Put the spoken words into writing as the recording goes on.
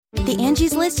The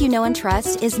Angie's List you know and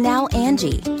trust is now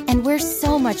Angie, and we're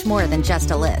so much more than just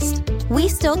a list. We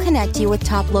still connect you with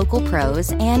top local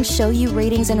pros and show you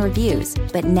ratings and reviews,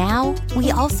 but now we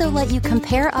also let you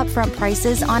compare upfront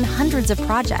prices on hundreds of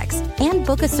projects and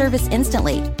book a service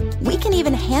instantly. We can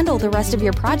even handle the rest of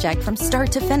your project from start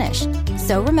to finish.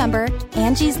 So remember,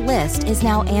 Angie's List is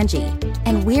now Angie,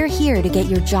 and we're here to get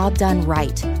your job done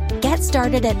right. Get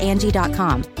started at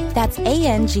Angie.com. That's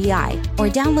ANGI, or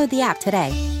download the app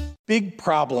today. Big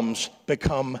problems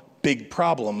become big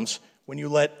problems when you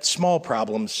let small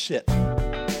problems sit.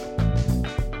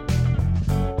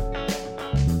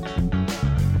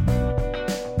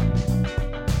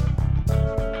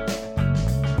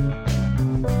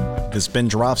 This Ben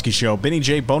Jarofsky Show, Benny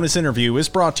J bonus interview is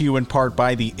brought to you in part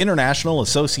by the International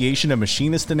Association of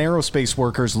Machinists and Aerospace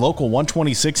Workers, Local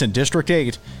 126 and District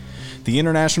 8, the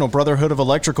International Brotherhood of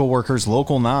Electrical Workers,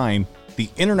 Local 9, the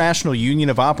International Union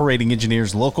of Operating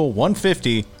Engineers, Local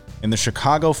 150, and the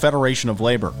Chicago Federation of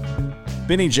Labor.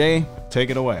 Benny J, take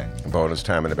it away. Bonus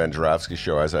time in the Ben Jarofsky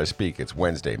Show as I speak. It's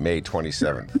Wednesday, May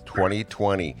 27th,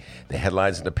 2020. The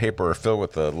headlines in the paper are filled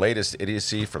with the latest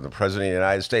idiocy from the President of the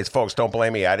United States. Folks, don't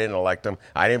blame me. I didn't elect him.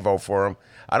 I didn't vote for him.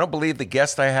 I don't believe the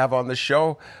guest I have on the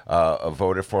show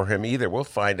voted for him either. We'll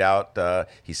find out.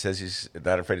 He says he's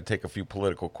not afraid to take a few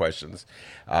political questions.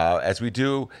 As we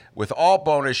do with all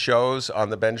bonus shows on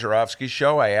the Ben Jarofsky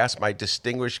Show, I ask my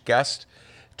distinguished guest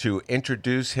to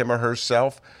introduce him or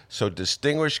herself. So,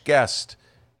 distinguished guest,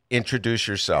 introduce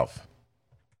yourself.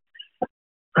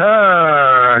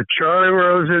 Charley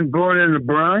Rosen, born in the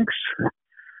Bronx.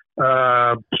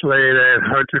 Played at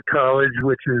Hunter College,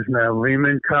 which is now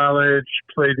Lehman College.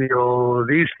 Played the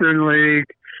old Eastern League.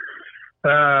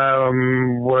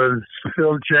 Was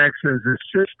Phil Jackson's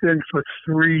assistant for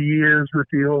 3 years with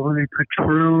the Albany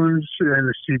Patroons and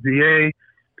the CBA.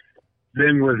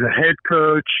 Then was a head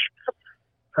coach.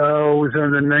 Was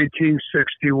on the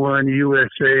 1961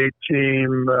 USA team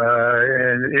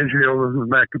in Israel, the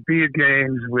Maccabi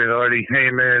games with Artie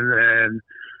Heyman and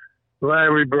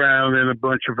Larry Brown and a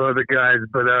bunch of other guys,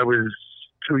 but I was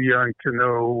too young to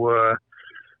know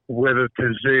whether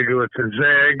to zig or to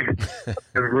zag.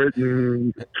 I've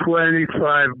written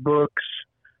 25 books,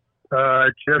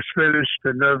 just finished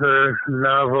another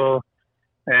novel,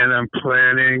 and I'm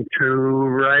planning to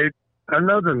write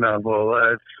another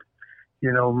novel.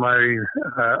 You know, I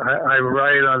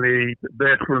write on the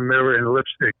bathroom mirror in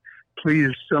lipstick.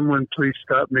 Please, someone please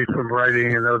stop me from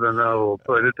writing another novel,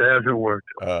 but it hasn't worked.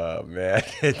 Oh, man.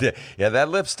 Yeah, that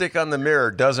lipstick on the mirror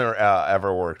doesn't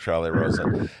ever work, Charley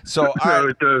Rosen. So No,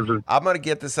 it doesn't. I'm going to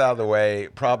get this out of the way.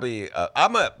 Probably,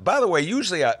 by the way,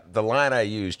 usually the line I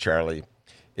use, Charley,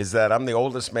 is that I'm the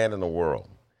oldest man in the world.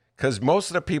 Because most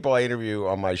of the people I interview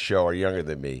on my show are younger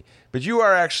than me. But you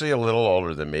are actually a little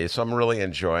older than me, so I'm really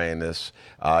enjoying this,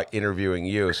 interviewing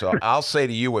you. So I'll say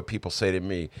to you what people say to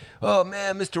me. Oh,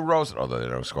 man, Mr. Rosen. Although they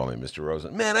don't call me Mr.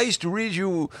 Rosen. Man, I used to read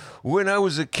you when I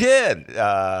was a kid.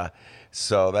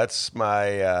 So that's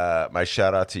my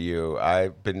shout-out to you.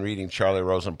 I've been reading Charley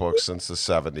Rosen books since the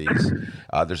 70s.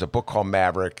 There's a book called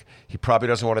Maverick. He probably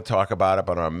doesn't want to talk about it,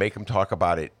 but I'm going to make him talk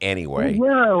about it anyway.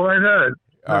 Well, why not?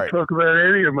 All I'll right. talk about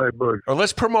any of my books. Or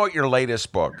let's promote your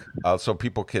latest book so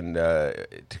people can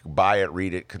buy it,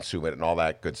 read it, consume it, and all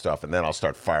that good stuff. And then I'll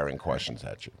start firing questions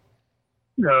at you.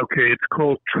 Okay, it's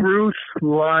called Truth,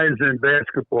 Lies, and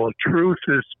Basketball. Truth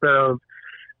is spelled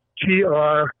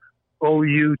Trouthe.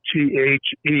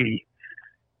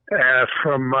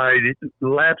 From my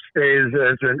lapse days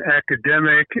as an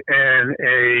academic and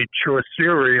a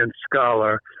Chaucerian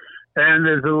scholar. And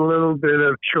there's a little bit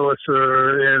of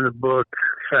Chaucer in the book,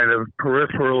 kind of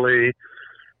peripherally,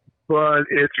 but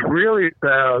it's really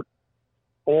about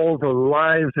all the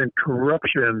lies and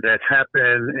corruption that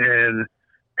happen in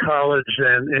college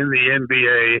and in the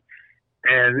NBA,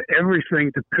 and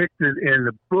everything depicted in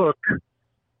the book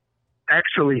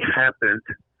actually happened,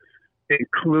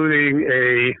 including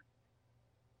a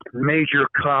major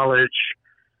college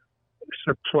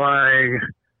supplying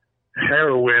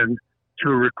heroin to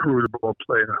recruit a ball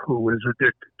player who was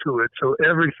addicted to it. So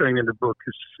everything in the book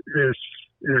is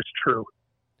true.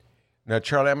 Now,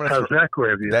 Charley, I'm going to. How's that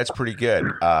grab you? That's pretty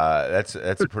good.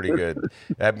 That's pretty good.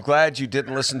 I'm glad you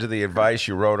didn't listen to the advice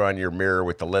you wrote on your mirror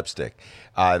with the lipstick,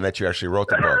 and that you actually wrote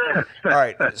the book. All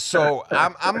right, so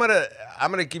I'm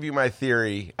gonna give you my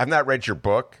theory. I've not read your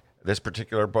book, this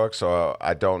particular book, so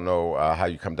I don't know how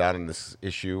you come down on this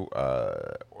issue,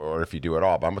 or if you do at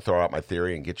all. But I'm gonna throw out my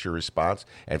theory and get your response,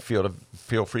 and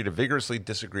feel free to vigorously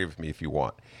disagree with me if you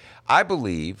want. I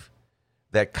believe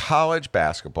that college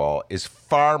basketball is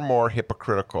far more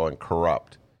hypocritical and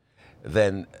corrupt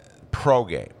than pro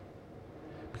game.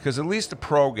 Because at least the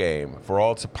pro game, for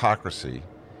all its hypocrisy,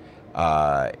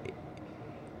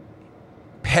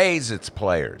 pays its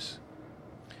players,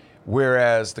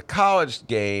 whereas the college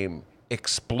game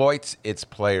exploits its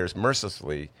players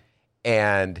mercilessly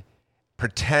and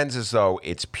pretends as though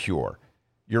it's pure.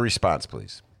 Your response,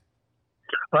 please.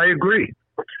 I agree.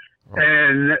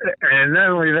 And not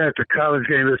only that, the college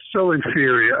game is so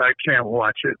inferior, I can't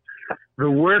watch it. The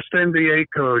worst NBA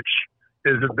coach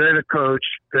is a better coach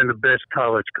than the best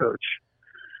college coach.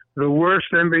 The worst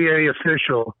NBA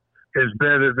official is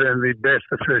better than the best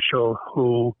official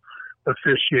who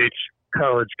officiates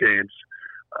college games.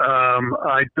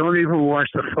 I don't even watch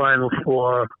the Final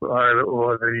Four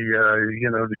or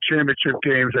the championship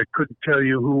games. I couldn't tell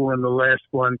you who won the last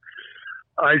one.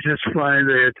 I just find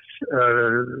that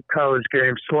college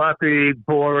games sloppy,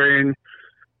 boring.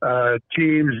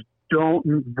 Teams don't,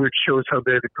 which shows how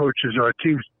bad the coaches are.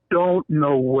 Teams don't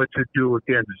know what to do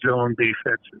against zone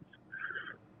defenses.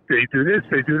 They do this,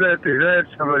 they do that, they do that.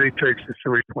 Somebody takes a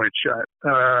 3-point shot.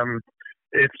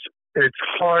 It's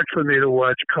hard for me to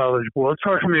watch college ball. It's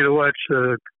hard for me to watch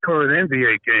the current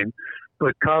NBA game,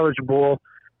 but college ball,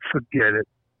 forget it.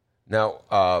 Now,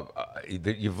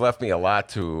 you've left me a lot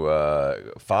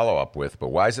to follow up with, but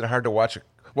why is it hard to watch?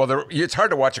 It's hard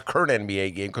to watch a current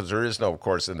NBA game because there is no, of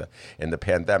course, in the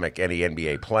pandemic, any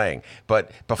NBA playing.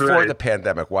 But before the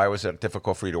pandemic, why was it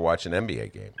difficult for you to watch an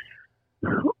NBA game?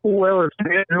 Well, it's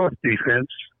North defense.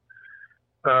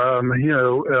 Everybody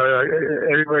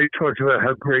talks about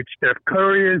how great Steph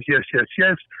Curry is. Yes, yes,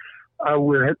 yes. I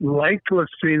would like to have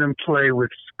seen him play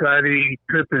with Scottie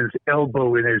Pippen's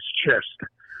elbow in his chest.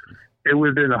 It would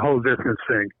have been a whole different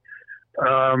thing.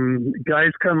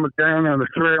 Guys come down on the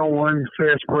 3-on-1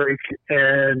 fast break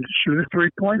and shoot a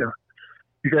 3-pointer.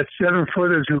 You got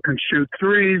 7-footers who can shoot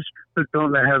threes but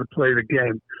don't know how to play the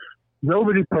game.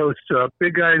 Nobody posts up.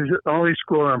 Big guys only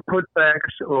score on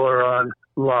putbacks or on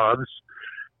lobs.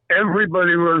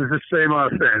 Everybody runs the same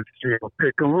offense.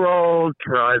 Pick and roll,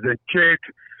 drive and kick,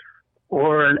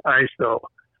 or an ISO.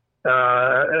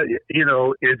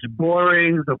 It's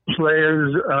boring. The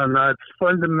players are not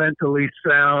fundamentally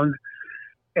sound,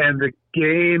 and the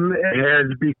game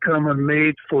has become a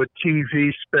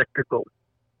made-for-TV spectacle.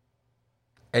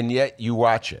 And yet you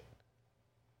watch it.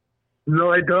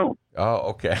 No, I don't. Oh,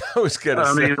 okay. I was going to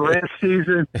say. I mean, last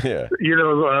season, yeah.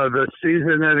 The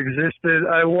season that existed,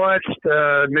 I watched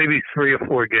maybe 3 or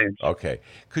 4 games. Okay.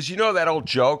 Because that old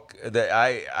joke that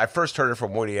I first heard it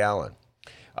from Woody Allen.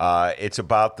 It's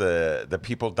about the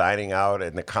people dining out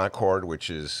in the Concord, which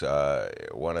is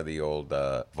one of the old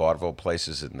vaudeville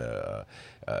places in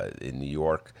New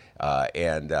York.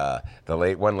 And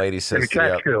one lady says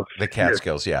the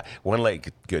Catskills, yeah. One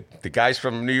lady, good. The guy's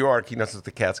from New York. He knows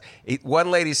the Cats.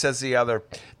 One lady says to the other,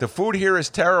 "The food here is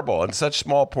terrible in such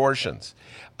small portions."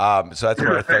 So that's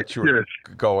where I thought you were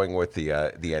going with the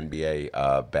NBA,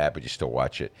 bad, but you still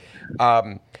watch it.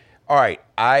 All right,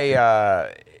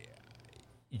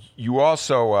 you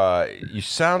also you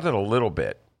sounded a little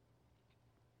bit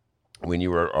when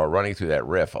you were running through that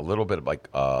riff, a little bit like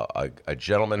a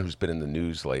gentleman who's been in the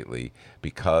news lately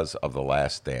because of The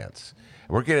Last Dance.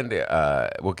 We'll get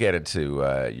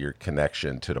into your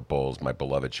connection to the Bulls, my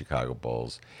beloved Chicago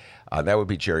Bulls. That would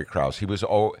be Jerry Krause. He was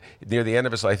near the end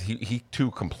of his life. He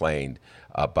too complained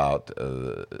about.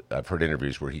 I've heard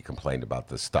interviews where he complained about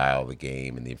the style of the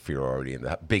game and the inferiority and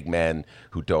the big men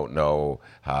who don't know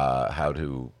how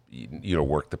to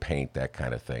work the paint, that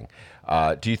kind of thing.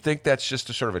 Do you think that's just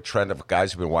a sort of a trend of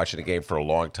guys who've been watching the game for a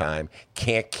long time,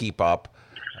 can't keep up?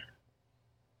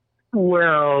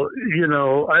 Well,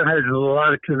 I've had a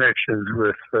lot of connections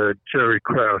with Jerry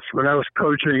Krause. When I was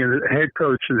coaching and head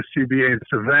coach of the CBA in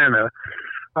Savannah,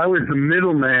 I was the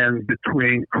middleman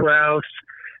between Krause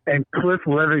and Cliff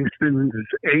Livingston's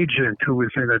agent who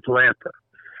was in Atlanta.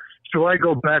 So I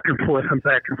go back and forth, and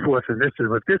this is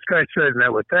what this guy said and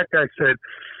that what that guy said,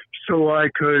 so I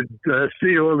could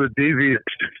see all the devious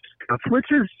stuff,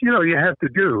 which is, you have to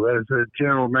do as a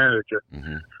general manager.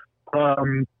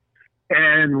 Mm-hmm.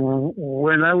 And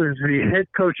when I was the head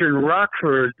coach in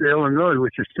Rockford, Illinois,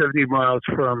 which is 70 miles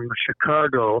from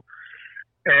Chicago,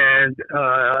 and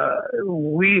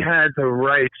we had the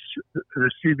rights,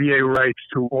 the CBA rights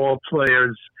to all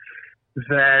players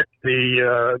that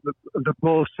the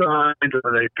Bulls signed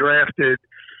or they drafted.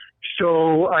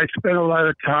 So I spent a lot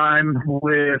of time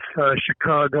with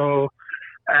Chicago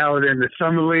out in the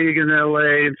Summer League in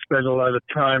LA and spent a lot of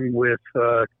time with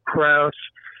Krause.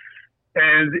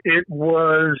 And it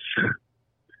was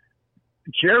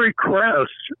Jerry Krause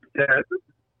that,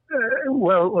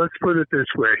 let's put it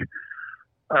this way.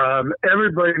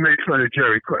 Everybody makes fun of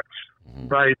Jerry Krause.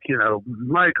 right? You know,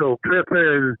 Michael,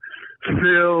 Pippen,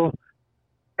 Phil,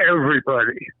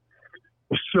 everybody.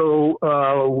 So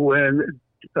when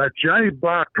Johnny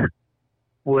Buck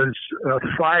was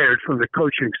fired from the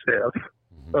coaching staff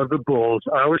of the Bulls,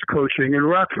 I was coaching in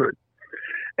Rockford.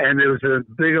 And there was a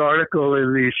big article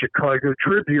in the Chicago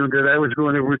Tribune that I was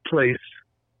going to replace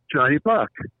Johnny Buck.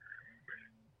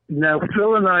 Now,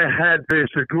 Phil and I had this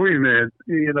agreement,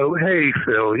 you know, hey,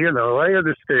 Phil, you know, I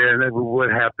understand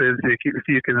what happens. If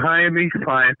you can hire me,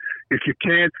 fine. If you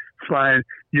can't, fine.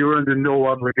 You're under no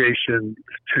obligation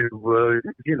to,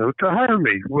 you know, to hire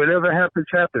me. Whatever happens,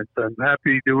 happens. I'm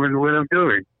happy doing what I'm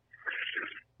doing.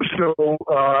 So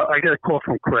I got a call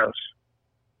from Krause.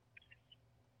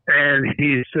 And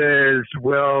he says,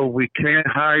 well, we can't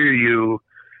hire you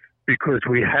because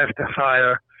we have to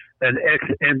hire an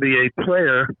ex-NBA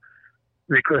player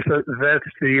because that's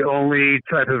the only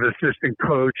type of assistant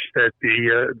coach that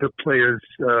the players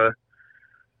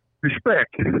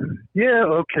respect. Yeah,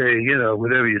 okay, you know,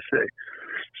 whatever you say.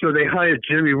 So they hired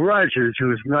Jimmy Rogers,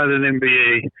 who is not an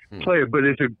NBA player, but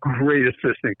is a great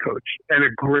assistant coach and a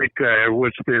great guy. I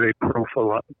once did a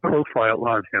profile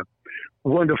on him.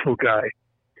 Wonderful guy.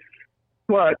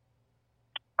 But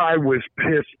I was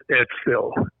pissed at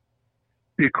Phil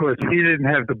because he didn't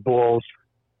have the balls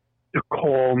to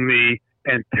call me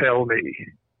and tell me.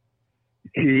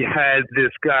 He had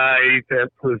this guy that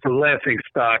was a laughing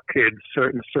stock in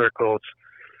certain circles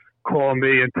call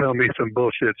me and tell me some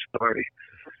bullshit story.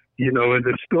 You know, and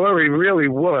the story really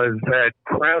was that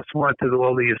Krause wanted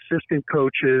all the assistant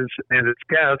coaches and the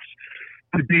scouts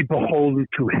to be beholden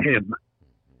to him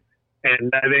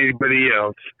and not anybody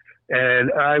else.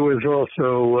 And I was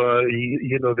also,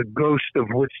 you know, the ghost of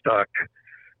Woodstock.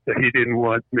 That he didn't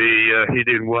want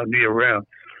me around.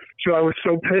 So I was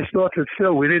so pissed off at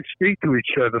Phil. We didn't speak to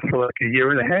each other for like a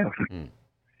year and a half.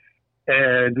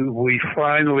 And we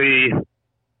finally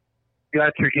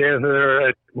got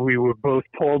together. We were both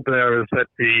pallbearers at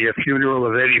the funeral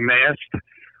of Eddie Mast,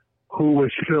 who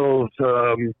was Phil's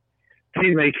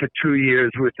teammate for 2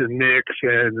 years with the Knicks,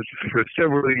 and for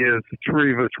several years, the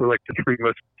three of us were like the Three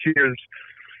Musketeers.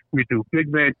 We do big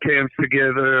man camps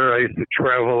together. I used to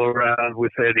travel around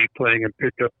with Eddie playing in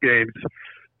pickup games.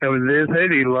 And there's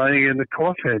Eddie lying in the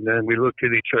coffin, and we looked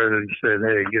at each other and said,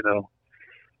 hey, you know,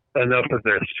 enough of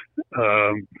this.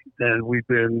 And we've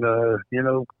been, you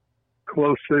know,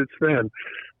 close since then.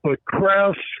 But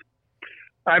Krause,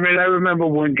 I mean, I remember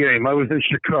one game. I was in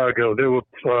Chicago. There was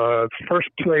first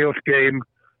playoff game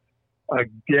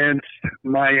against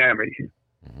Miami.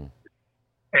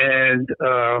 And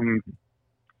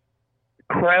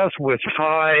Krause was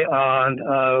high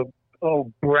on,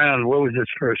 Brown. What was his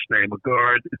first name? A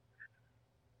guard.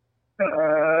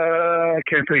 I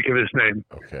can't think of his name.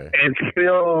 Okay. And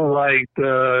Phil liked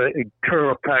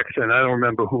Kuro Paxson. I don't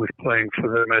remember who was playing for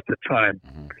them at the time.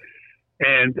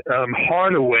 And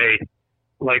Hardaway,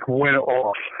 went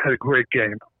off, had a great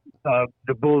game.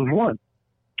 The Bulls won.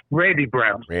 Randy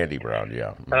Brown,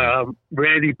 yeah.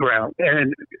 Randy Brown.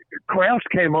 And Krause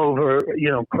came over,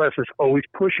 Krause is always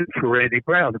pushing for Randy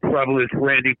Brown. The problem is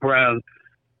Randy Brown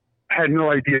had no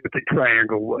idea what the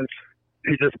triangle was.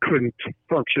 He just couldn't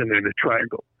function in a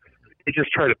triangle. He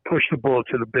just tried to push the ball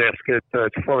to the basket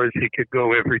as far as he could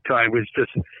go every time. It was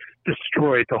just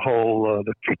destroyed the whole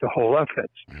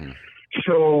offense.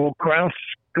 So Krause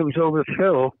comes over to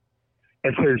Phil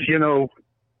and says,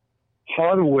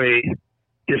 Hardaway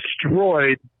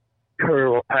destroyed Kerr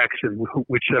or Paxson,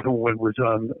 whichever one was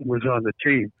on the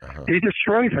team. He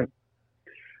destroyed him.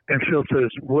 And Phil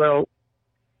says, well,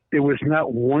 there was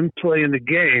not one play in the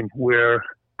game where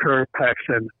Kerr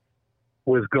Paxson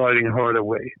was guarding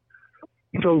Hardaway.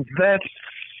 So that's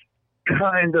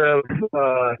kind of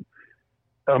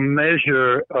a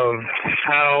measure of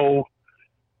how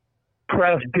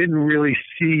Krause didn't really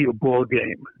see a ball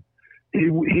game. He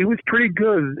was pretty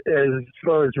good as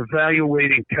far as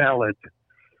evaluating talent,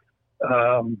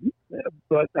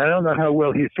 but I don't know how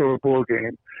well he saw a ball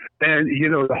game. And,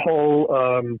 the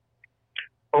whole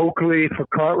Oakley for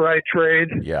Cartwright trade.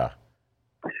 Yeah.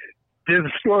 There's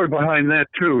a story behind that,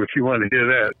 too, if you want to hear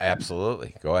that.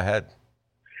 Absolutely. Go ahead.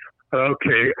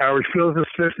 Okay. I was Phil's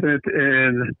assistant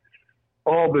in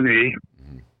Albany,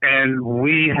 and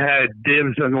we had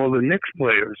dibs on all the Knicks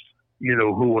players,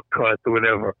 who were cut or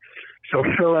whatever. So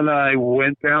Phil and I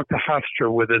went down to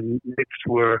Hofstra where the Knicks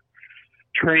were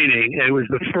training, and it was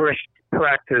the first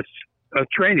practice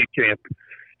training camp.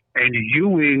 And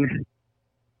Ewing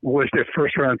was their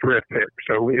first-round draft pick,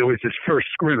 so it was his first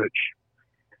scrimmage.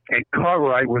 And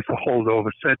Cartwright was the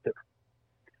holdover center.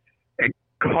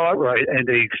 And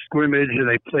they scrimmaged and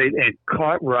they played, and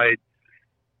Cartwright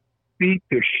beat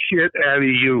the shit out of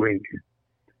Ewing.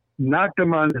 Knocked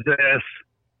him on his ass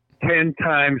 10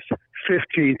 times,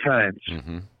 15 times.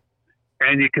 Mm-hmm.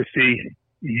 And you could see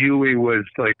Ewing was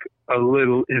like a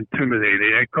little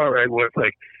intimidating. And Cartwright was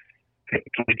like, hey,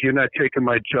 kid, you're not taking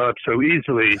my job so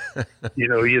easily.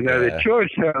 You're not at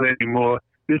Georgetown anymore.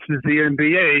 This is the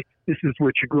NBA. This is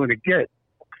what you're going to get.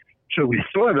 So we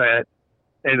saw that,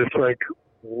 and it's like,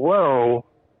 whoa,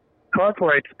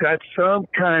 Cartwright's got some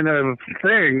kind of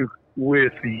thing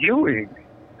with Ewing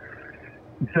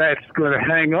that's going to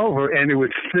hang over, and it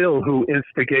was Phil who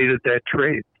instigated that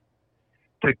trade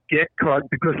to get Cart,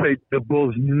 because the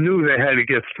Bulls knew they had to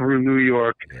get through New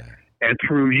York and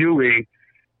through Ewing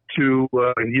to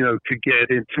get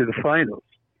into the finals.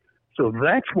 So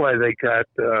that's why they got.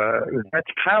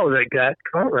 That's how they got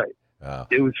Cartwright.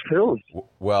 It was Phil's.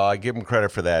 Well, I give him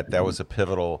credit for that. That was a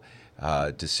pivotal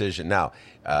decision. Now,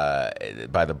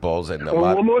 by the Bulls and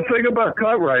one more thing about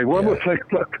Cartwright.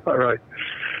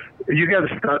 You got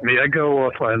to stop me. I go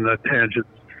off on tangents.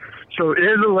 So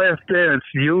in The Last Dance,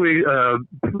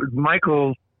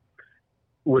 Michael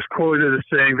was quoted as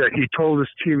saying that he told his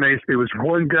teammates there was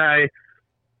one guy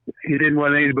he didn't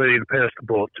want anybody to pass the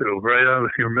ball to, right? I don't know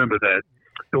if you remember that.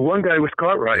 The one guy was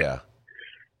Cartwright. Yeah.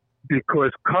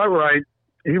 Because Cartwright,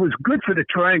 he was good for the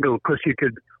triangle because he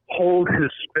could hold his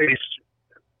space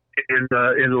in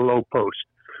the low post.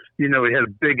 He had a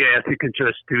big ass. He could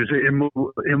just do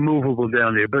immovable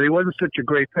down there, but he wasn't such a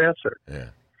great passer. Yeah.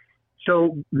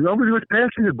 So nobody was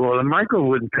passing the ball, and Michael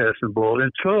wouldn't pass the ball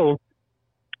until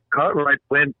Cartwright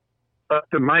went up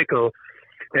to Michael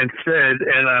and said,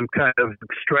 and I'm kind of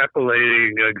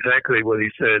extrapolating exactly what he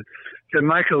said,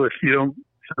 Michael, if you don't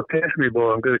start passing me the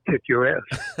ball, I'm going to kick your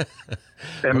ass.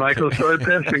 And Michael started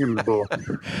passing him the ball.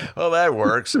 Well, that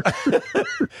works.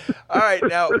 All right.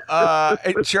 Now,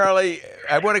 Charlie,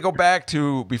 I want to go back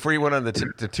to, before you went on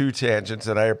the two tangents,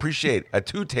 and I appreciate a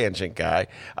two-tangent guy.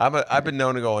 I've been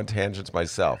known to go on tangents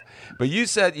myself. But you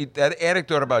said that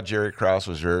anecdote about Jerry Krause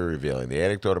was very revealing. The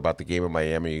anecdote about the game in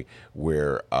Miami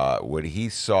where what he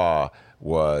saw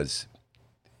was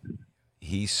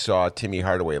he saw Timmy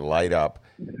Hardaway light up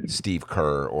Steve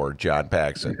Kerr or John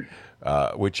Paxson,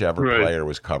 whichever player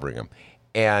was covering him.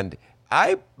 And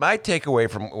my takeaway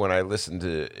from when I listened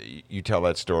to you tell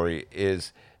that story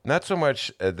is not so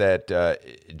much that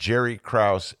Jerry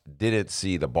Krause didn't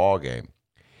see the ball game,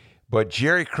 but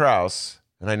Jerry Krause,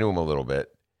 and I knew him a little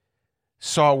bit,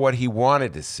 saw what he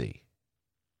wanted to see.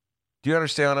 Do you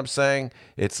understand what I'm saying?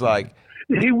 It's like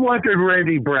he wanted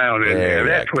Randy Brown in there.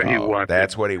 That's what he wanted.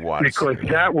 That's what he wanted. Because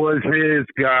that was his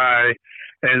guy,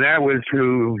 and that was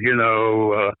who, he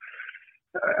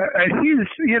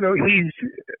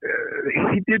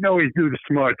didn't always do the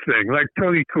smart thing, like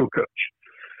Tony Kukoc.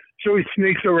 So he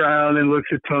sneaks around and looks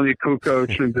at Tony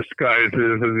Kukoc and disguises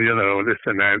and, this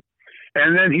and that.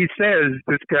 And then he says,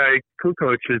 this guy,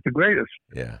 Kukoc, is the greatest.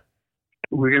 Yeah.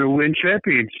 We're going to win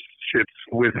championships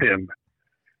with him.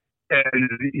 And,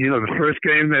 the first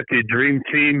game that the Dream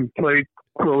Team played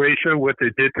Croatia, what they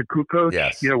did to Kukoc,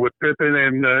 with Pippen,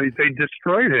 and they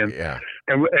destroyed him. Yeah.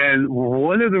 And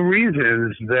one of the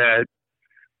reasons that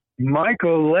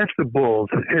Michael left the Bulls,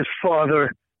 his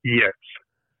father, yes,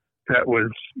 that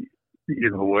was,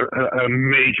 a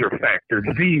major factor,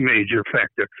 the major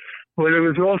factor. But it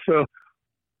was also,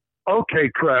 okay,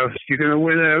 Krause, you're going to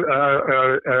win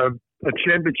a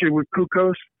championship with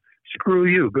Kukoc? Screw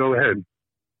you. Go ahead.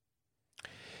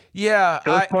 Yeah,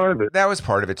 that was part of it. That was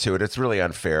part of it too, and it's really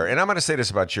unfair. And I'm going to say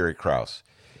this about Jerry Krause.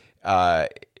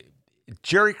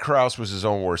 Jerry Krause was his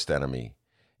own worst enemy,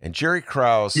 and Jerry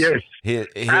Krause. Yes,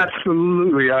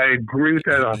 absolutely, I agree with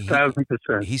that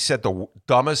 1,000%. He said the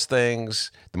dumbest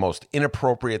things, the most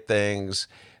inappropriate things.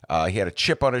 He had a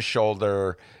chip on his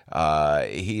shoulder.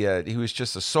 He was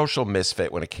just a social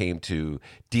misfit when it came to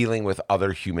dealing with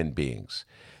other human beings.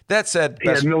 That said, he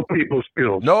had no people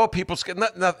skills. No people skills,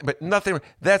 but nothing.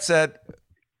 That said,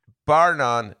 bar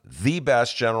none, the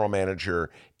best general manager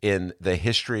in the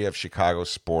history of Chicago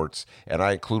sports, and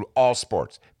I include all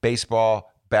sports: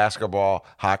 baseball, basketball,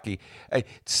 hockey.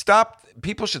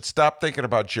 People should stop thinking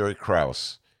about Jerry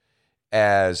Krause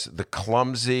as the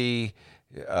clumsy,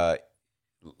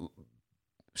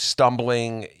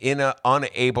 stumbling,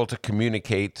 unable to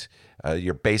communicate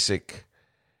your basic,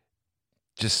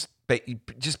 just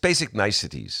basic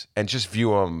niceties, and just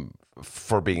view him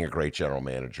for being a great general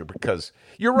manager. Because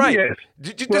you're right. Yes,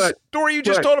 the story you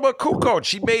just told about Kukoc,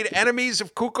 he made enemies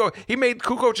of Kukoc. He made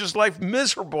Kukoc's life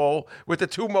miserable with the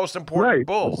two most important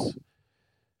Bulls.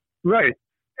 Right.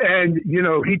 And,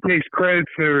 he takes credit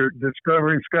for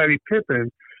discovering Scottie Pippen,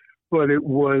 but it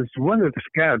was one of the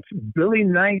scouts. Billy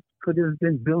Knight, could have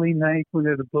been Billy Knight, one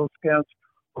of the Bull Scouts,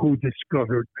 who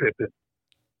discovered Pippen.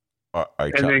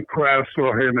 And then Krause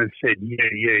saw him and said, yeah,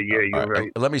 you're right.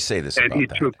 Let me say this and about he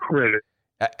that. took credit.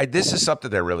 This is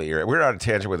something that really we're on a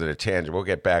tangent within a tangent. We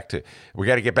got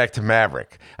to get back to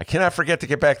Maverick. I cannot forget to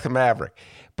get back to Maverick.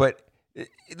 But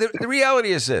the reality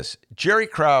is this: Jerry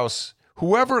Krause,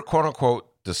 whoever quote unquote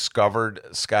discovered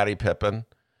Scottie Pippen,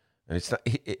 and it's not,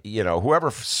 whoever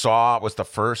was the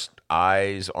first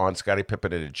eyes on Scottie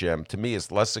Pippen in a gym, to me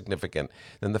is less significant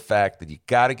than the fact that you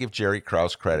got to give Jerry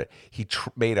Krause credit. He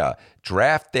made a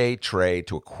draft day trade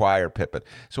to acquire Pippen.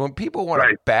 So when people want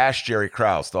to bash Jerry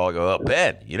Krause, they'll all go, "Oh,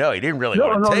 Ben, he didn't really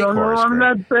want to take Horace I'm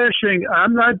credit."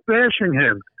 I'm not bashing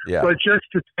him. Yeah. But just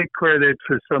to take credit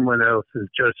for someone else is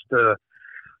just,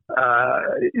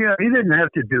 he didn't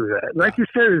have to do that. Like you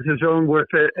said, it's his own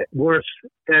worst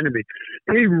enemy.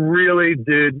 He really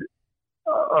did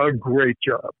a great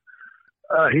job.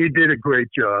 He did a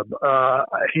great job.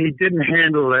 He didn't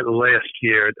handle that last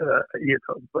year,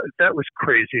 but that was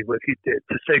crazy what he did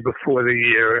to say before the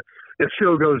year. If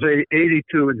Phil goes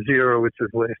 82-0, it's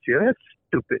his last year. That's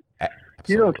stupid. Absolutely.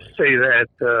 You don't say that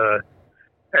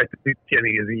at the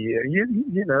beginning of the year. You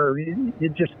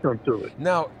just don't do it.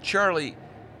 Now, Charlie,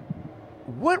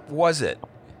 what was it?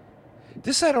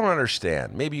 This I don't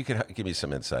understand. Maybe you can give me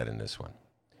some insight in this one.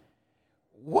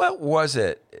 What was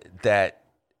it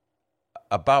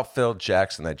about Phil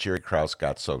Jackson that Jerry Krause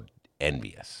got so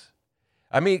envious?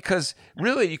 I mean, because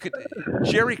really,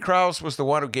 Jerry Krause was the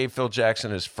one who gave Phil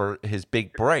Jackson his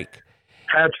big break.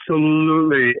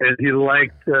 Absolutely, and he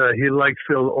liked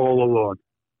Phil all along.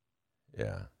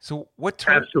 Yeah. So what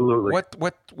turned? Absolutely.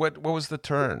 What was the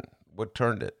turn? What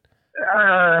turned it?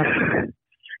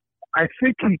 I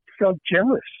think he felt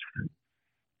jealous.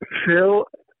 Phil,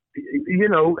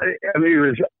 it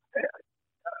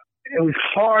was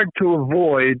hard to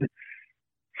avoid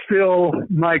Phil,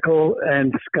 Michael,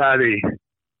 and Scotty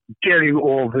getting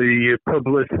all the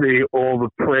publicity, all the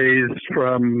praise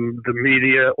from the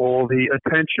media, all the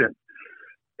attention.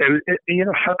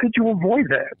 How could you avoid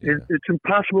that? Yeah. It's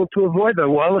impossible to avoid that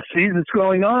while the season's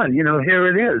going on. Here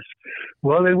it is.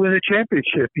 Well, they win a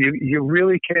championship. You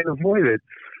really can't avoid it.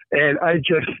 And I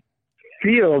just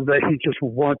feel that he just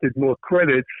wanted more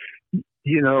credit, as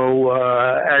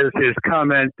his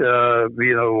comment,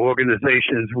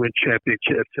 organizations win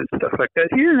championships and stuff like that.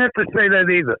 He didn't have to say that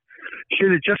either.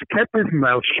 Should have just kept his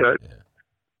mouth shut,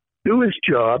 do his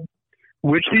job,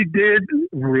 which he did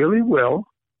really well,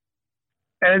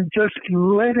 and just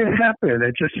let it happen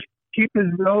and just keep his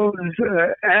nose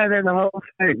out of the whole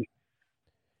thing.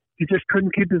 He just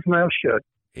couldn't keep his mouth shut.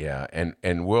 Yeah, and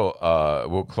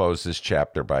we'll close this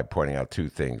chapter by pointing out two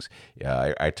things.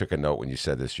 I took a note when you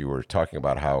said this. You were talking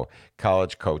about how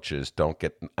college coaches don't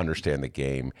understand the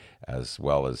game as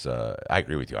well as I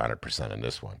agree with you 100% on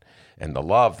this one. And the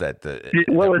love that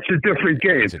it's a different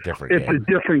game. It's a different game. It's a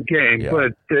different game,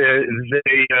 but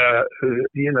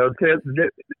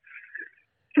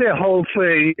their whole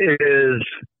thing is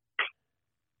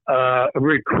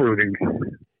recruiting.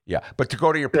 Yeah, but to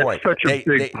go to your point,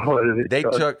 they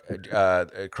took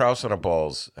Krause and the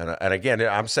Bulls, and again,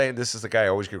 I'm saying this is the guy I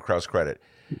always give Krause credit.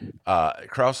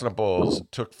 Krause and the Bulls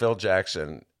took Phil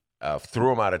Jackson,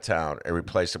 threw him out of town, and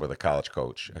replaced him with a college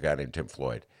coach, a guy named Tim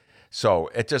Floyd. So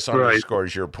it just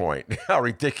underscores your point, how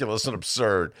ridiculous and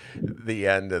absurd the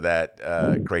end of that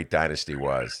great dynasty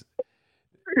was.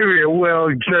 Well,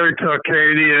 Jerry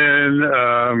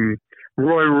Tarkanian,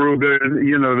 Roy Rubin,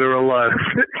 there are a lot of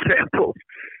examples.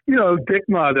 Dick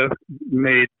Motta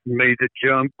made the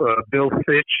jump. Bill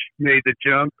Fitch made the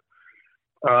jump.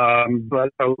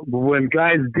 But when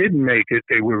guys didn't make it,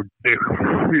 they were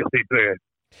really bad.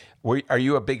 Are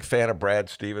you a big fan of Brad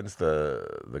Stevens,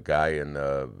 the guy and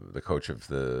the coach of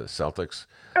the Celtics?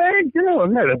 I'm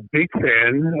not a big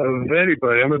fan of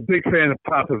anybody. I'm a big fan of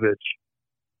Popovich.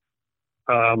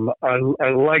 I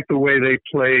like the way they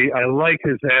play. I like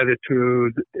his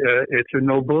attitude. It's a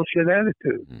no bullshit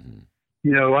attitude. Mm-hmm.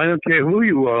 I don't care who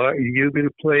you are. You're going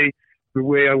to play the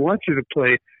way I want you to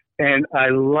play. And I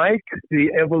like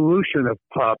the evolution of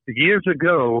Pop. Years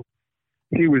ago,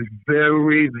 he was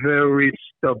very, very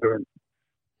stubborn.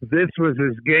 This was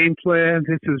his game plan.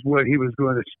 This is what he was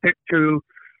going to stick to.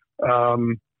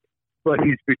 But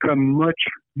he's become much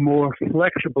more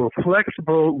flexible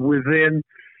within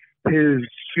his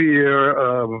sphere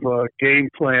of game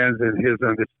plans and his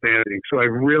understanding. So I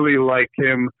really like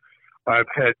him. I've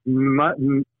had,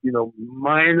 minor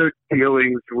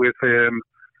dealings with him.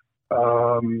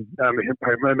 I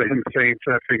remember him saying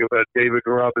something about David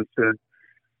Robinson.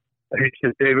 He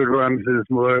said David Robinson is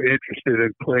more interested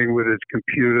in playing with his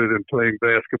computer than playing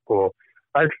basketball.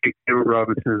 I think David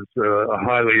Robinson's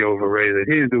highly overrated.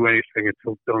 He didn't do anything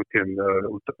until Duncan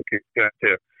got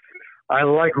there. I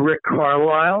like Rick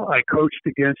Carlisle. I coached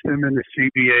against him in the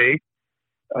CBA.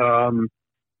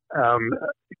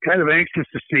 Kind of anxious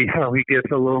to see how he gets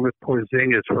along with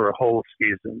Porzingis for a whole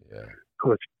season.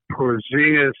 Because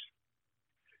Porzingis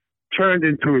turned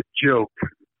into a joke,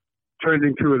 turned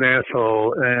into an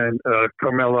asshole, and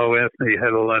Carmelo Anthony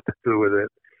had a lot to do with it.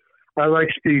 I like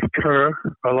Steve Kerr.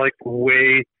 I like the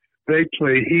way they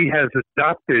play. He has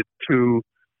adopted to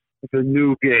the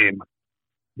new game,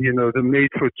 the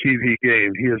made-for-TV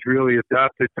game. He has really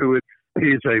adopted to it.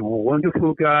 He's a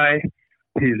wonderful guy.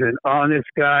 He's an honest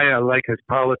guy. I like his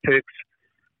politics.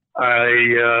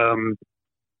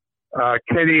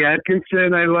 Kenny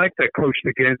Atkinson, I coached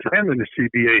against him in the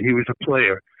CBA. He was a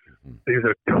player. He's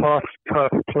a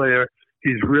tough player.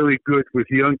 He's really good with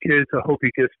young kids. I hope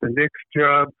he gets the Knicks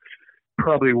job.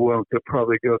 Probably won't. They'll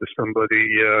probably go to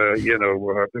somebody,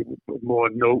 more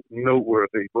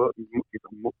noteworthy,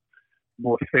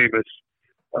 more famous.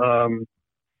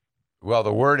 Well,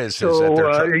 the word is that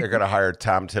they're going to hire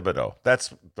Tom Thibodeau.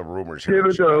 That's the rumors here.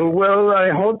 Thibodeau. Well, I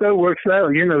hope that works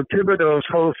out. Thibodeau's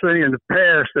whole thing in the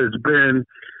past has been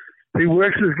he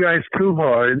works his guys too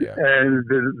hard, and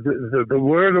the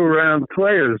word around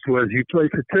players was you play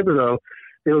for Thibodeau,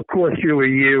 it'll cost you a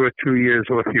year or 2 years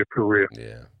off your career.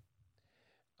 Yeah.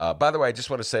 By the way, I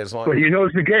just want to say, but he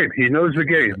knows the game. He knows the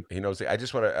game. He knows. I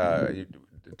just want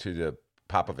to the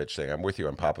Popovich thing. I'm with you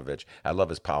on Popovich. I love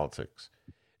his politics.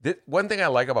 One thing I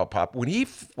like about Pop when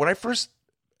I first,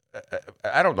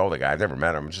 I don't know the guy. I've never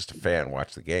met him. I'm just a fan.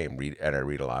 Watch the game. I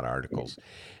read a lot of articles.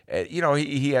 He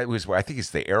was. I think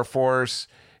he's the Air Force,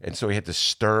 and so he had the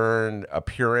stern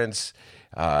appearance.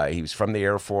 He was from the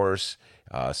Air Force.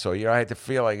 So, I had to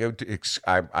feel like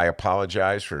I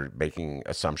apologize for making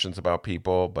assumptions about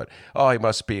people, but, he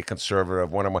must be a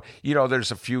conservative.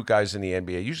 There's a few guys in the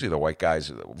NBA, usually the white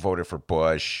guys voted for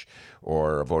Bush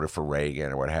or voted for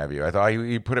Reagan or what have you. I thought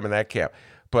you put him in that camp.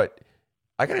 But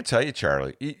I got to tell you,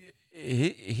 Charlie,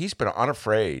 he's been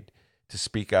unafraid to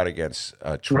speak out against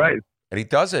Trump. Right. And he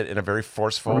does it in a very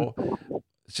forceful,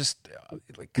 just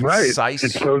concise. Right.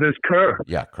 And so does Kerr.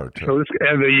 Yeah, Kerr too.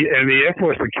 And the Air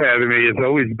Force Academy has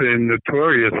always been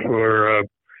notorious for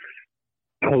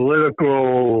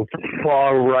political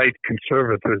far-right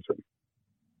conservatism.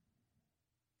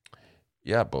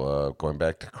 Yeah, going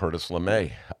back to Curtis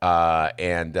LeMay.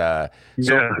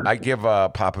 So I give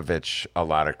Popovich a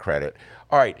lot of credit.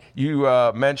 All right, you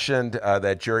mentioned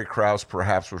that Jerry Krause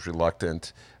perhaps was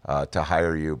reluctant to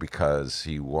hire you because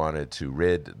he wanted to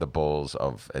rid the Bulls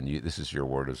of, this is your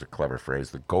word, is a clever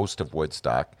phrase, the ghost of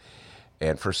Woodstock.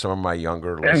 And for some of my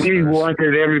younger listeners... And he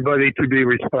wanted everybody to be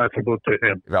responsible to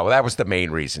him. Well, that was the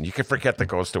main reason. You can forget the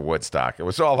ghost of Woodstock. It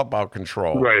was all about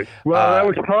control. Right. Well, that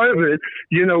was part of it.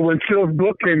 When Phil's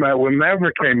book came out, when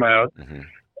Maverick came out,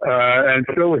 and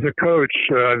Phil was a coach,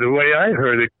 the way I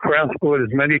heard it, Krause bought as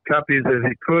many copies as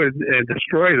he could and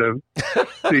destroyed them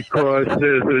because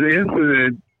there's an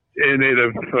incident in it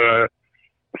of...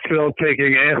 Phil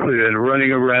taking acid and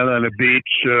running around on a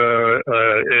beach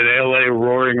in L.A.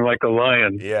 roaring like a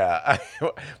lion. Yeah,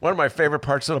 one of my favorite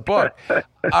parts of the book.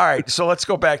 All right, so let's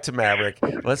go back to Maverick.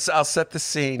 I'll set the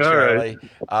scene, Charlie.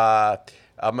 Right.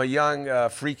 I'm a young,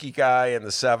 freaky guy in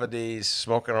the 70s,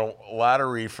 smoking a lot of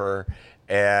reefer,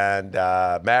 and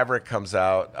Maverick comes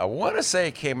out. I want to say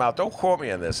it came out, don't quote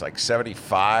me on this, like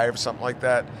 75, something like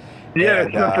that. Yeah,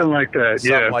 and, something like that.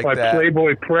 By that.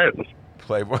 Playboy Press.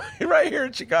 Playboy, right here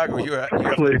in Chicago. I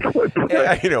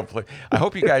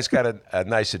hope you guys got a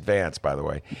nice advance, by the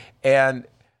way. And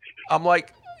I'm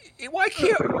like, why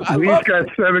can't we got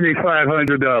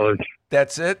 $7,500?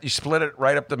 That's it? You split it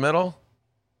right up the middle?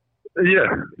 Yeah.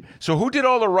 So who did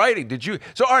all the writing? Did you?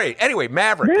 So all right. Anyway,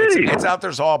 Maverick. It's out there.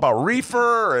 It's all about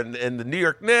reefer and the New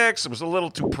York Knicks. It was a little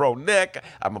too pro Nick.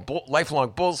 I'm a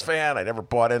lifelong Bulls fan. I never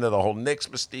bought into the whole Knicks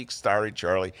mystique. Sorry,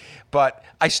 Charlie, but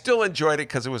I still enjoyed it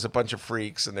because it was a bunch of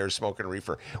freaks and they were smoking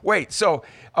reefer. Wait. So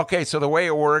So the way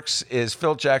it works is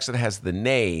Phil Jackson has the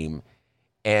name.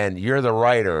 And you're the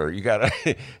writer.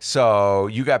 So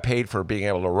you got paid for being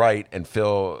able to write, and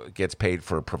Phil gets paid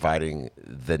for providing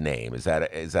the name. Is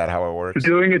that how it works?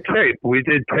 Doing a tape. We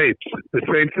did tapes. The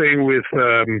same thing with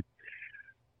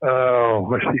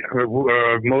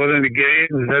More Than a Game.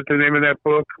 Is that the name of that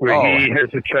book? Where he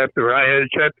has a chapter, I had a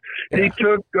chapter. Yeah. He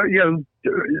took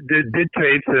did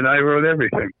tapes, and I wrote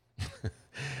everything. Well,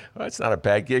 that's not a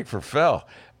bad gig for Phil.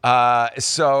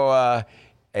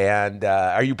 And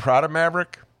are you proud of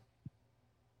Maverick?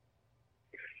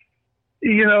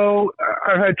 You know,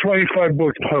 I've had 25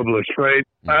 books published, right?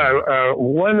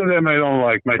 One of them I don't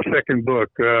like, my second book,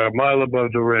 Mile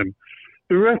Above the Rim.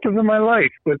 The rest of them I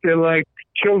like, but they're like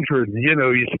children. You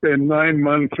know, you spend 9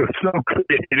 months or so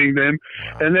creating them,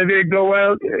 and then they go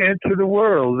out into the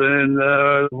world, and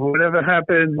whatever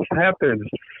happens, happens.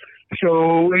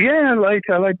 So, yeah, I like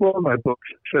all my books,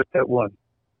 except that one.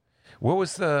 What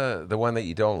was the one that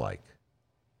you don't like?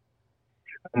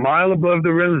 Mile Above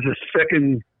the Rim is the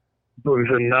second book.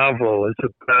 It's a novel.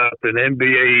 It's about an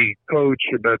NBA coach,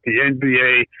 about the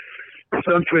NBA,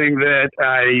 something that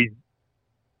I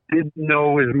didn't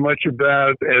know as much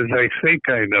about as I think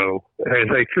I know, as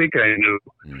I think I knew.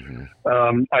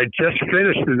 Mm-hmm. I just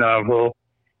finished the novel.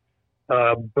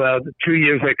 About 2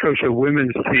 years, I coached a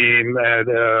women's team at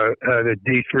a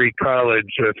D3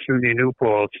 college, SUNY New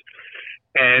Paltz,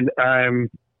 and I'm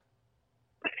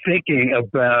thinking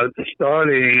about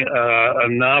starting a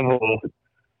novel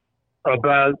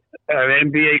about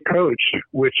an NBA coach,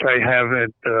 which I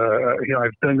haven't,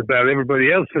 I've done about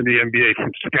everybody else in the NBA,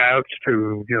 from scouts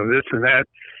to, this and that.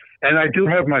 And I do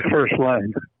have my first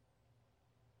line,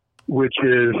 which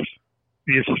is,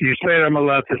 you said I'm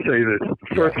allowed to say this.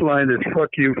 The first line is, "Fuck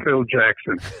you, Phil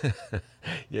Jackson."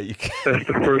 Yeah, you can. That's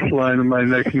the first line of my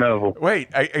next novel. Wait,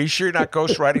 are you sure you're not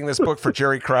ghostwriting this book for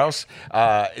Jerry Krause?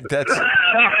 That's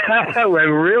I'd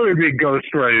really be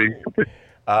ghostwriting.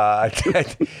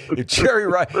 If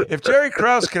Jerry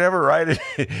Krause could ever write it,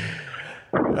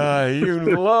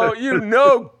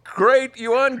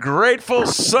 you ungrateful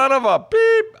son of a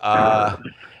beep.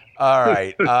 All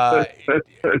right.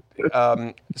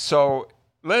 So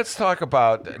let's talk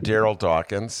about Daryl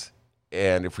Dawkins.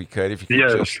 And if you could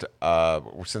just,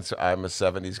 since I'm a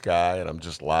 70s guy and I'm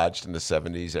just lodged in the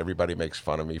 70s, everybody makes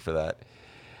fun of me for that.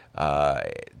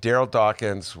 Daryl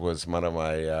Dawkins was one of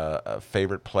my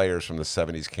favorite players from the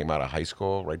 70s, came out of high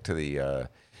school, right to the,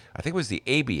 I think it was the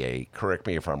ABA, correct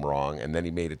me if I'm wrong, and then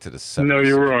he made it to the 70s. No,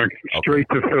 you're wrong. Straight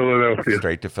to Philadelphia.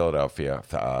 Straight to Philadelphia.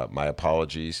 My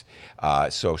apologies.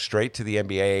 So straight to the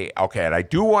NBA. Okay, and I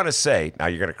do want to say, now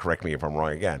you're going to correct me if I'm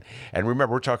wrong again, and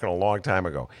remember, we're talking a long time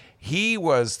ago. He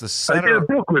was the center. I did a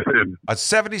book with him. A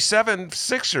 77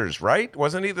 Sixers, right?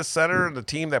 Wasn't he the center of the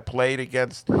team that played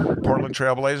against Portland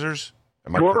Trailblazers?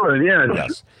 Portland,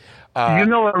 yes. I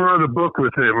wrote a book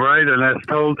with him, right? And that's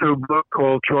told to a book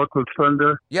called Chocolate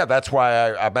Thunder. Yeah, that's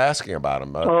why I'm asking about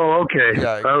him. Okay.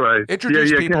 Yeah, all right.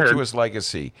 Introduce people to his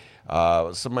legacy.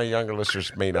 Some of my younger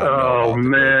listeners may not know. Oh,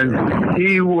 man.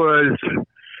 He was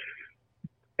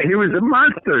a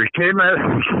monster. He came out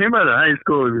of high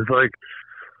school. He was like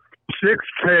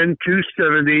 6'10",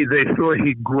 270. They thought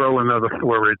he'd grow another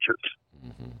 4 inches.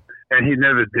 Mm-hmm. And he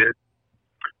never did.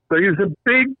 But he was a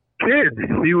big kid.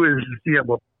 He was,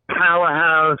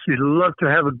 powerhouse. He loved to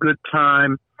have a good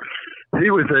time. He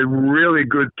was a really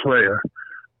good player.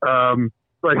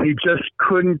 But he just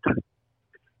couldn't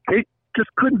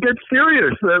get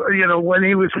serious. When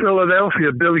he was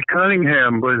Philadelphia, Billy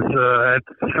Cunningham was, at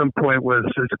some point, was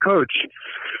his coach.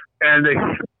 And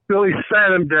Billy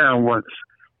sat him down once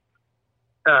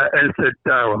and said,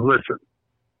 "Darryl, listen,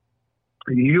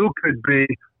 you could be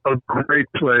a great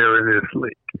player in this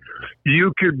league.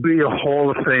 You could be a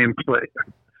Hall of Fame player.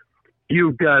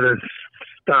 You got to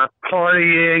stop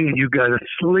partying. You got to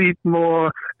sleep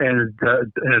more." And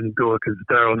because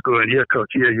Darryl's going, "Yeah, coach.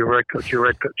 Yeah, you're right, coach. You're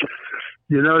right, coach.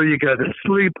 You got to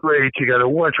sleep late. You got to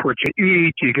watch what you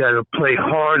eat. You got to play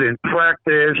hard in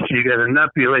practice. You got to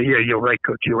not be late. Yeah, you're right,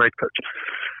 coach. You're right, coach."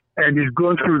 And he's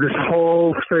going through this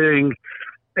whole thing.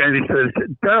 And he says,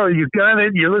 "Darryl, you got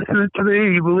it? You're listening to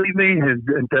me? You believe me?" And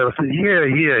Darryl says,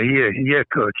 yeah,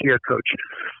 coach. Yeah, coach.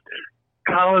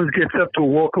 Collins gets up to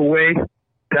walk away.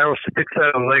 Darryl sticks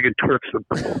out a leg and trips him.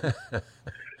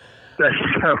 That's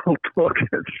Daryl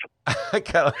Dawkins.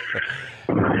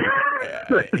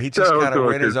 He just kind of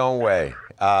went his own way.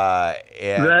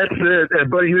 That's it.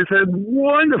 But he was a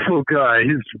wonderful guy.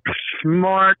 He's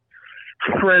smart,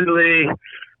 friendly,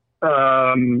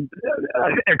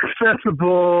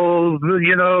 accessible,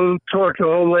 talk to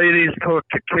old ladies, talk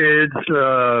to kids.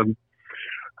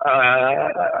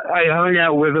 I hung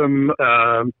out with him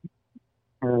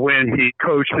when he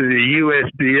coached in the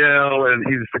USBL, and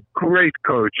he was a great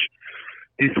coach.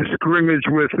 He used to scrimmage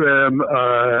with them.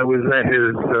 I was at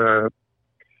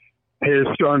his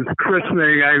son's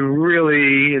christening. I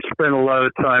really spent a lot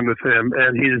of time with him,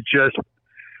 and he's just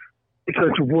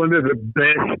such one of the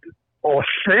best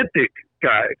authentic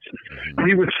guys.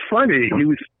 He was funny.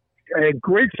 He had a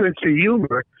great sense of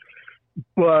humor,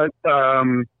 but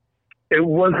it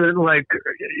wasn't like,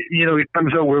 he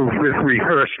comes up with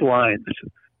rehearsed lines.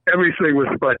 Everything was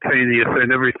spontaneous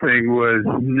and everything was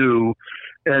new.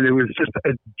 and it was just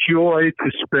a joy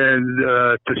to spend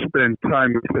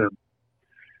time with him.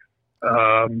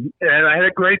 And I had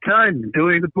a great time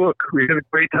doing the book. We had a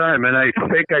great time, and I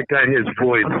think I got his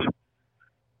voice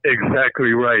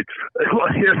exactly right. Well,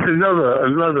 here's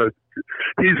another.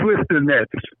 He's with the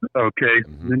Nets, okay,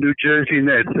 the New Jersey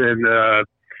Nets, and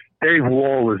Dave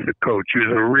Wall is the coach. He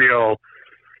was a real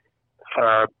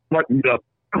buttoned-up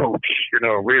coach,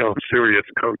 real serious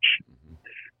coach.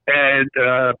 And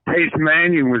Pace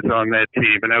Mannion was on that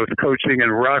team, and I was coaching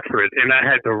in Rockford, and I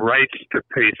had the rights to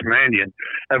Pace Mannion.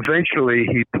 Eventually,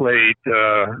 he played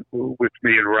with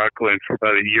me in Rockland for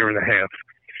about a year and a half.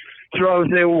 So I was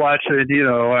there watching,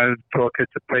 I was talking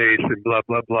to Pace and blah,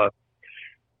 blah, blah.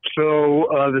 So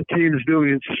the team's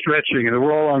doing stretching, and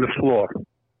they're all on the floor.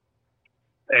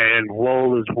 And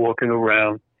Wall is walking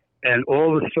around, and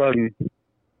all of a sudden,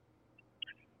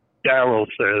 Darryl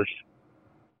says,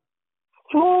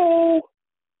 Oh,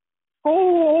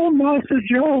 Master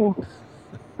Joe,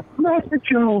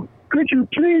 could you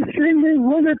please sing me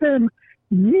one of them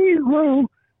Negro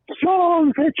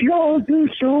songs that y'all do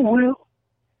so well?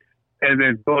 And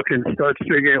then Dawkins starts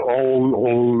singing,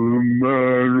 Oh,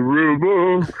 Man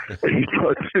River. And he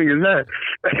starts singing that.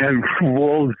 And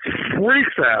Wall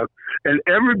freaks out. And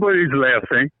everybody's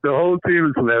laughing. The whole team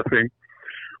is laughing.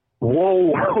 Wall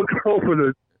walks over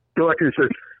to Dawkins and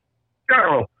says,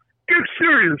 Darryl, get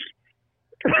serious.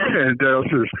 And Darryl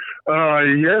says,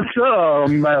 yes, sir,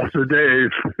 Master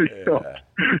Dave.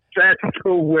 That's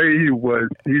the way he was.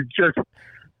 He's just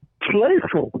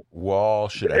playful. Wall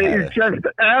should have had He's just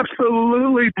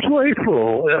absolutely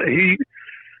playful. He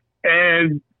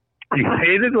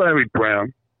hated Larry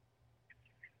Brown.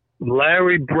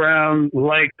 Larry Brown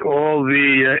liked all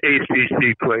the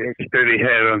ACC players that he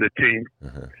had on the team.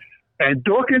 And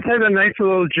Dawkins had a nice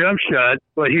little jump shot,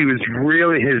 but he was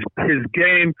really, his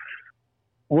game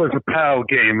was a power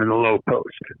game in the low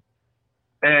post.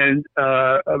 And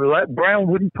Brown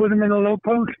wouldn't put him in the low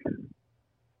post.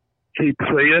 He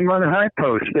played him on the high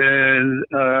post. And,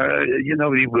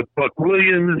 Buck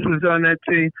Williams was on that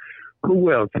team.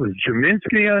 Who else? Was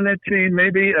Jaminski on that team?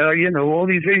 Maybe, all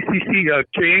these ACC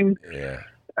King. Yeah.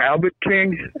 Albert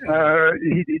King,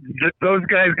 those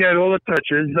guys got all the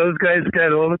touches. Those guys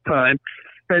got all the time.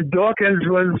 And Dawkins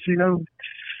was,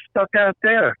 stuck out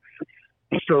there.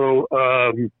 So,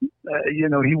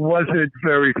 he wasn't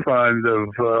very fond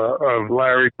of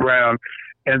Larry Brown.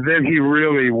 And then he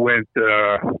really went,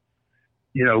 it's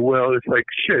like,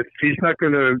 shit, if he's not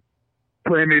going to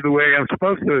play me the way I'm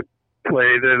supposed to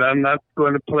play, then I'm not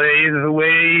going to play the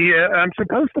way I'm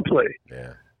supposed to play.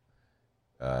 Yeah.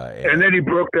 And then he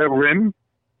broke that rim,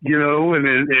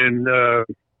 in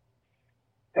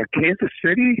Kansas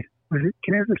City. Was it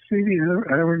Kansas City?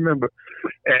 I don't remember.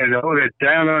 And they're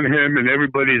down on him, and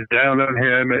everybody's down on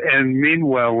him. And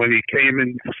meanwhile, when he came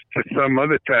in to some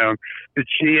other town, the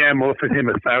GM offered him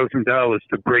 $1,000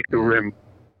 to break the rim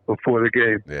before the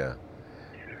game. Yeah.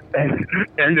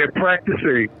 And they're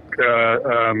practicing.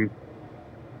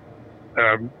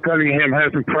 Cunningham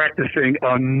has them practicing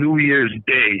on New Year's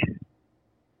Day.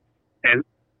 And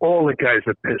all the guys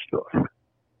are pissed off.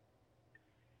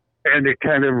 And they're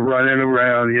kind of running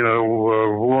around,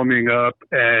 warming up,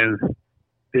 and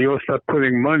they all start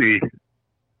putting money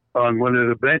on one of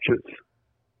the benches.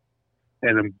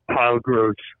 And the pile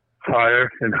grows higher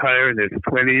and higher, and there's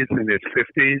 20s, and there's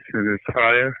 50s, and it's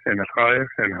higher and higher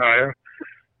and higher.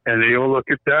 And they all look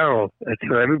at Darryl. And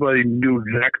so everybody knew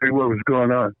exactly what was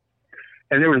going on.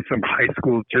 And there was some high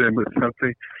school gym or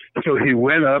something. So he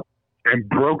went up and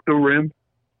broke the rim,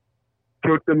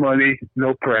 took the money,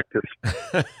 no practice.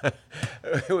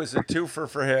 It was a twofer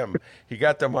for him. He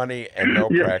got the money and no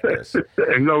practice.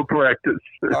 And no practice.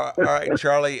 All right,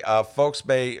 Charlie, folks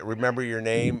may remember your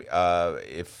name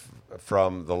if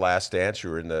from The Last Dance.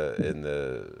 You were in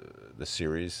the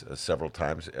series several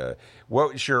times.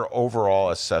 What was your overall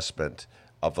assessment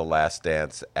of The Last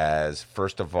Dance as,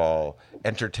 first of all,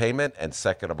 entertainment, and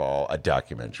second of all, a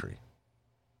documentary?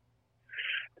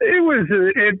 It was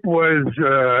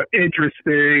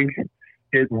interesting.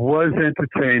 It was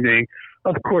entertaining.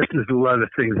 Of course, there's a lot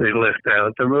of things they left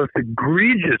out. The most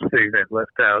egregious thing they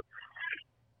left out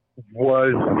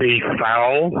was the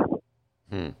foul.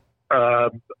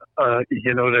 That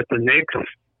the Knicks,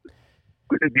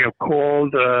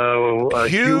 called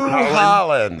Hugh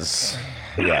Hollins.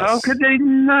 Yes. How could they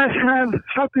not have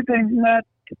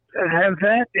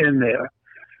that in there?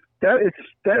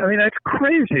 That's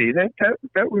crazy.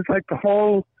 That was like the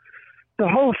whole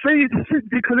thing.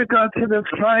 They could have gone to the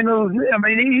finals.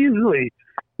 Easily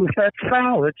with that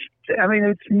foul. It's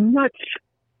nuts.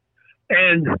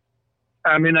 And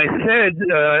I mean, I said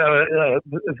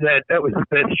that was the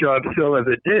best job Phil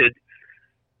ever did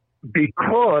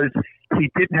because he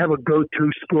didn't have a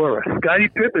go-to scorer. Scottie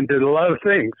Pippen did a lot of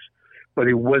things, but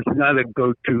he was not a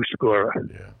go-to scorer.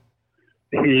 Yeah.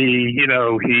 He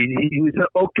was an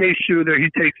okay shooter. He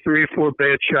takes 3 or 4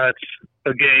 bad shots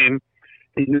a game.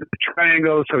 He knew the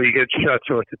triangle, so he gets shots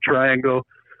off the triangle.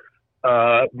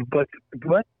 But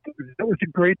that was a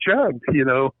great job,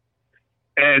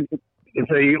 And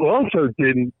they also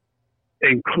didn't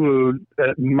include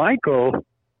that Michael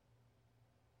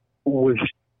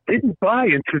didn't buy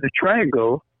into the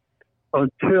triangle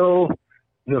until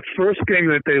the first game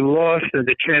that they lost in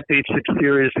the championship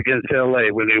series against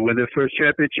LA when they won their first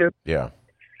championship. Yeah.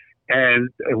 And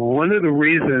one of the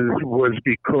reasons was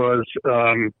because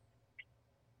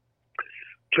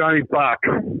Johnny Bach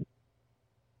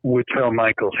would tell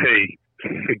Michael, hey,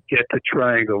 forget the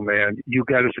triangle, man. You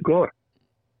got to score.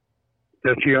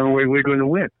 That's the only way we're going to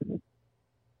win.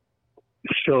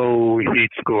 So he'd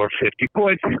score 50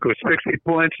 points, he'd score 60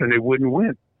 points, and they wouldn't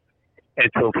win.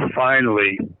 Until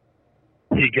finally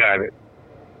he got it.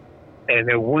 And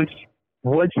then once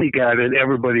he got it,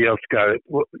 everybody else got it.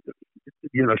 Well,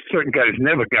 certain guys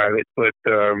never got it, but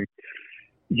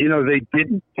they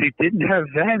didn't have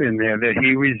that in there that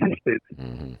he resisted.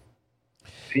 Mm-hmm.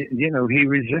 He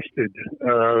resisted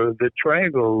the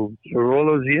triangle for all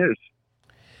those years.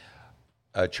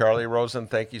 Charley Rosen,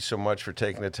 thank you so much for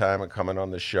taking the time and coming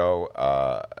on the show.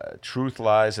 Truth,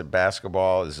 Lies, and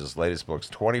Basketball is his latest books,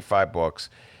 25 books.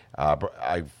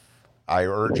 I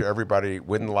urge everybody,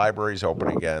 when the library's open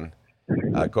again,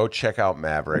 go check out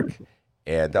Maverick.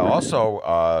 And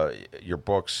also your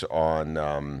books on,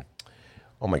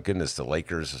 oh my goodness, the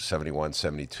Lakers of 71,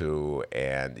 72,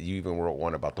 and you even wrote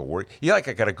one about the Warriors. I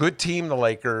got a good team, the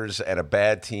Lakers, and a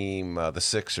bad team, the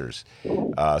Sixers.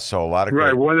 So a lot of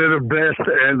right, one of the best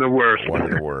and the worst. One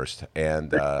of the worst.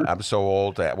 And I'm so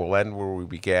old. We'll end where we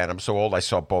began. I'm so old I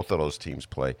saw both of those teams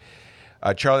play.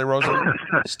 Charley Rosen,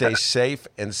 stay safe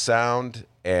and sound,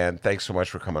 and thanks so much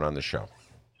for coming on the show.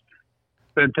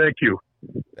 And thank you.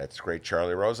 That's great,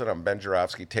 Charley Rosen. I'm Ben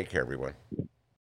Joravsky. Take care, everyone.